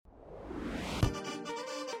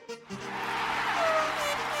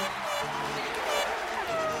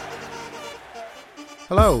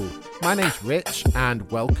Hello, my name's Rich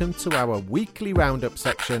and welcome to our weekly roundup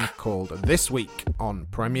section called This Week on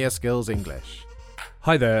Premier Skills English.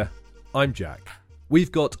 Hi there, I'm Jack.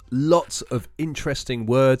 We've got lots of interesting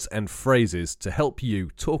words and phrases to help you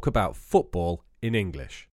talk about football in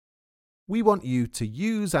English. We want you to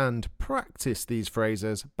use and practice these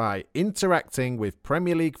phrases by interacting with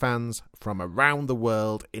Premier League fans from around the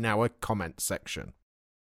world in our comments section.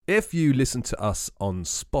 If you listen to us on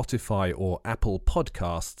Spotify or Apple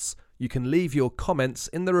Podcasts, you can leave your comments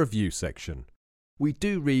in the review section. We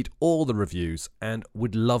do read all the reviews and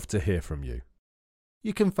would love to hear from you.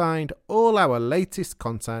 You can find all our latest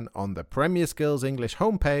content on the Premier Skills English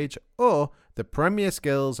homepage or the Premier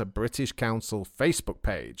Skills British Council Facebook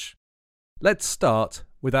page. Let's start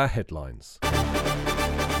with our headlines.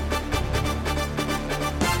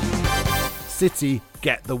 City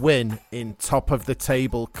get the win in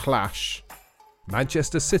top-of-the-table clash.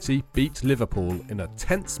 Manchester City beat Liverpool in a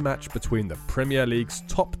tense match between the Premier League's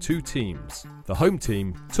top two teams. The home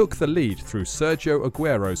team took the lead through Sergio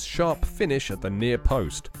Aguero's sharp finish at the near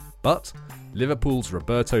post, but Liverpool's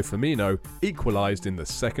Roberto Firmino equalised in the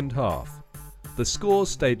second half. The scores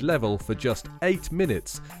stayed level for just 8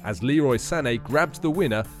 minutes as Leroy Sané grabbed the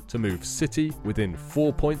winner to move City within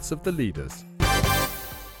 4 points of the leaders.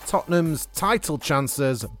 Tottenham's title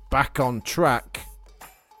chances back on track.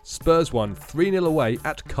 Spurs won 3-0 away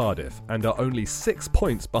at Cardiff and are only 6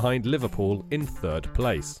 points behind Liverpool in third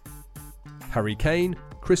place. Harry Kane,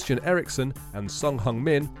 Christian Eriksen and Son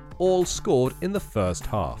Heung-min all scored in the first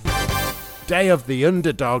half. Day of the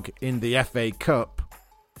underdog in the FA Cup.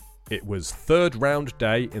 It was third round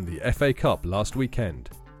day in the FA Cup last weekend.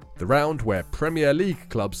 The round where Premier League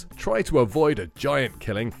clubs try to avoid a giant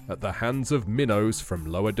killing at the hands of minnows from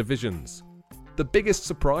lower divisions. The biggest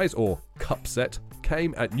surprise, or cupset,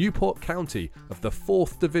 came at Newport County of the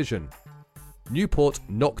 4th Division. Newport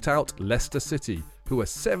knocked out Leicester City, who are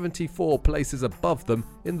 74 places above them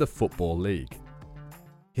in the Football League.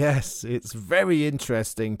 Yes, it's very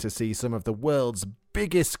interesting to see some of the world's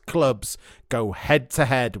biggest clubs go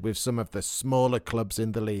head-to-head with some of the smaller clubs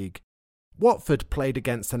in the league. Watford played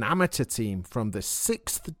against an amateur team from the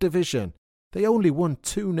 6th Division. They only won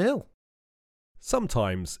 2-0.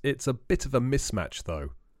 Sometimes it's a bit of a mismatch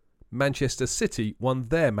though. Manchester City won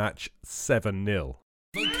their match 7-0.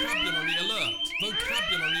 Vocabulary alert!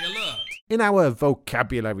 Vocabulary alert! In our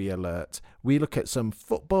vocabulary alert, we look at some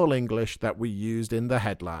football English that we used in the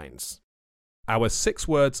headlines. Our 6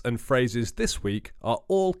 words and phrases this week are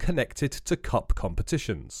all connected to cup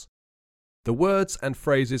competitions. The words and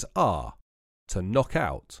phrases are to knock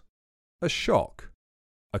out, a shock,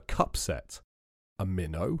 a cupset, a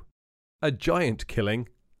minnow, a giant killing,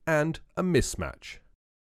 and a mismatch.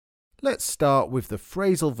 Let's start with the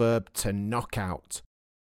phrasal verb to knock out.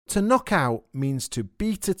 To knock out means to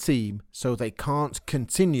beat a team so they can't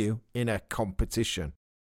continue in a competition.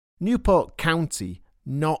 Newport County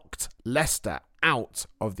knocked Leicester out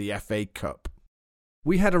of the FA Cup.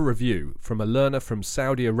 We had a review from a learner from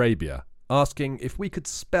Saudi Arabia asking if we could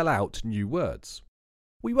spell out new words.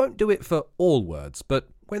 We won't do it for all words, but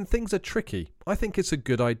when things are tricky, I think it's a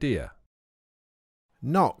good idea.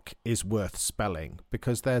 Knock is worth spelling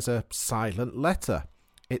because there's a silent letter.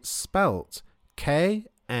 It's spelt K-N-O-C-K.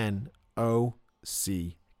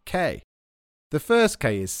 The first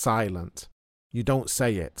K is silent. You don't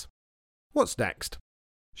say it. What's next?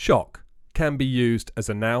 Shock can be used as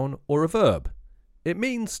a noun or a verb. It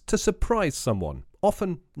means to surprise someone,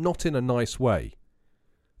 often not in a nice way.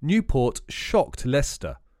 Newport shocked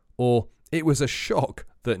Leicester, or it was a shock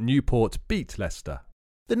that Newport beat Leicester.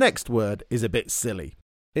 The next word is a bit silly.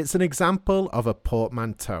 It's an example of a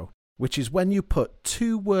portmanteau, which is when you put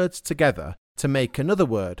 2 words together to make another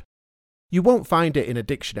word. You won't find it in a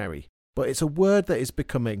dictionary, but it's a word that is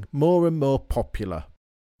becoming more and more popular.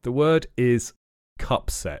 The word is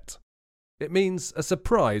cupset. It means a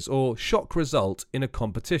surprise or shock result in a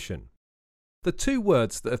competition. The 2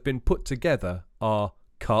 words that have been put together are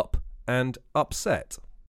cup and upset.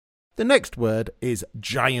 The next word is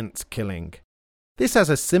giant killing. This has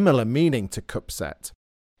a similar meaning to cupset.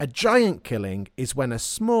 A giant killing is when a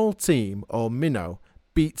small team or minnow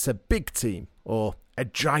beats a big team or a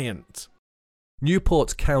giant.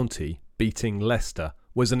 Newport County beating Leicester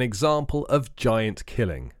was an example of giant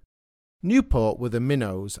killing. Newport were the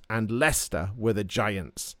minnows and Leicester were the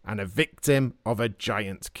giants and a victim of a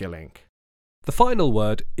giant killing. The final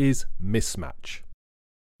word is mismatch.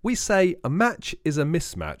 We say a match is a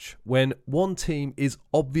mismatch when one team is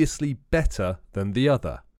obviously better than the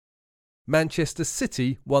other. Manchester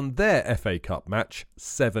City won their FA Cup match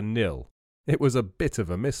 7-0. It was a bit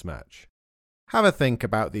of a mismatch. Have a think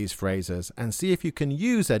about these phrases and see if you can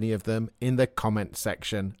use any of them in the comment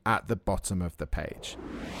section at the bottom of the page.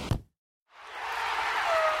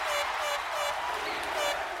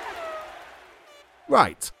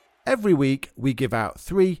 Right, every week we give out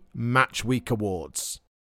 3 Match Week awards.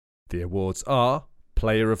 The awards are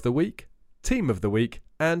Player of the Week, Team of the Week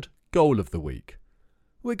and Goal of the Week.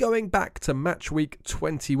 We're going back to Match Week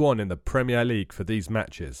 21 in the Premier League for these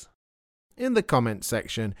matches. In the comment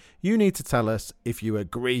section, you need to tell us if you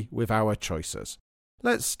agree with our choices.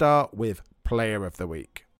 Let's start with Player of the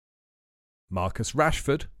Week. Marcus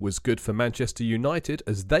Rashford was good for Manchester United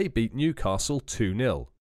as they beat Newcastle 2-0.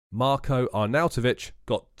 Marko Arnautovic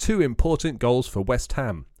got 2 important goals for West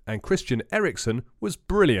Ham, and Christian Eriksen was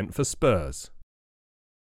brilliant for Spurs.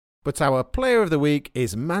 But our Player of the Week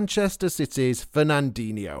is Manchester City's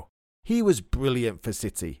Fernandinho. He was brilliant for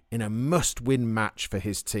City in a must-win match for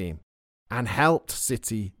his team, and helped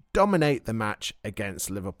City dominate the match against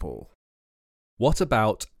Liverpool. What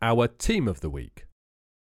about our Team of the Week?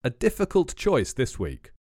 A difficult choice this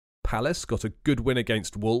week. Palace got a good win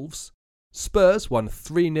against Wolves, Spurs won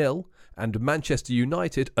 3-0 and Manchester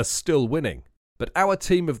United are still winning. But our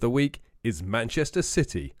Team of the Week is Manchester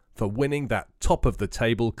City for winning that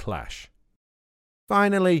top-of-the-table clash.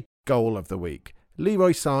 Finally, Goal of the Week.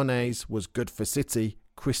 Leroy Sané's was good for City,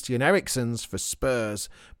 Christian Eriksen's for Spurs,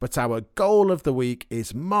 but our Goal of the Week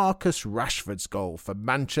is Marcus Rashford's goal for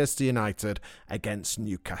Manchester United against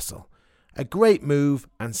Newcastle. A great move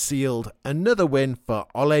and sealed another win for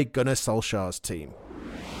Ole Gunnar Solskjaer's team.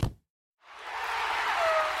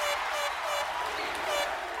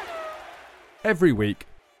 Every week,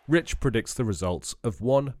 Rich predicts the results of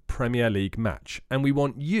one Premier League match, and we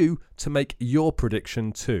want you to make your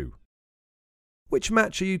prediction too. Which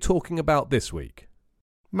match are you talking about this week?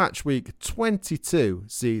 Match week 22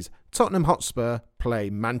 sees Tottenham Hotspur play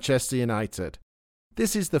Manchester United.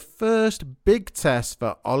 This is the first big test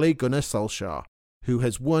for Ole Gunnar Solskjaer, who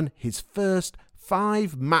has won his first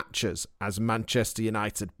 5 matches as Manchester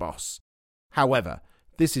United boss. However,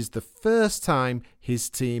 this is the first time his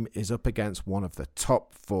team is up against one of the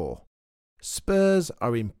top 4. Spurs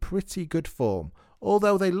are in pretty good form,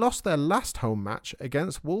 although they lost their last home match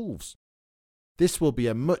against Wolves. This will be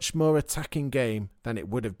a much more attacking game than it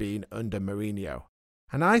would have been under Mourinho,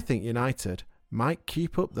 and I think United might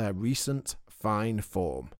keep up their recent fine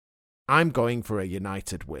form. I'm going for a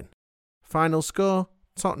United win. Final score,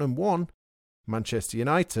 Tottenham 1, Manchester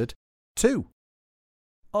United 2.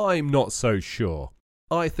 I'm not so sure.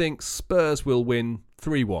 I think Spurs will win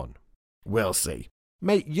 3-1. We'll see.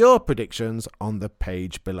 Make your predictions on the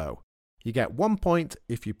page below. You get 1 point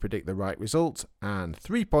if you predict the right result and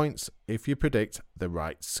 3 points if you predict the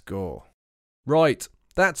right score. Right,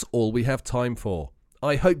 that's all we have time for.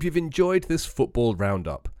 I hope you've enjoyed this football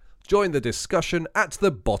roundup. Join the discussion at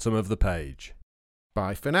the bottom of the page.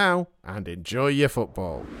 Bye for now and enjoy your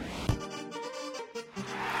football.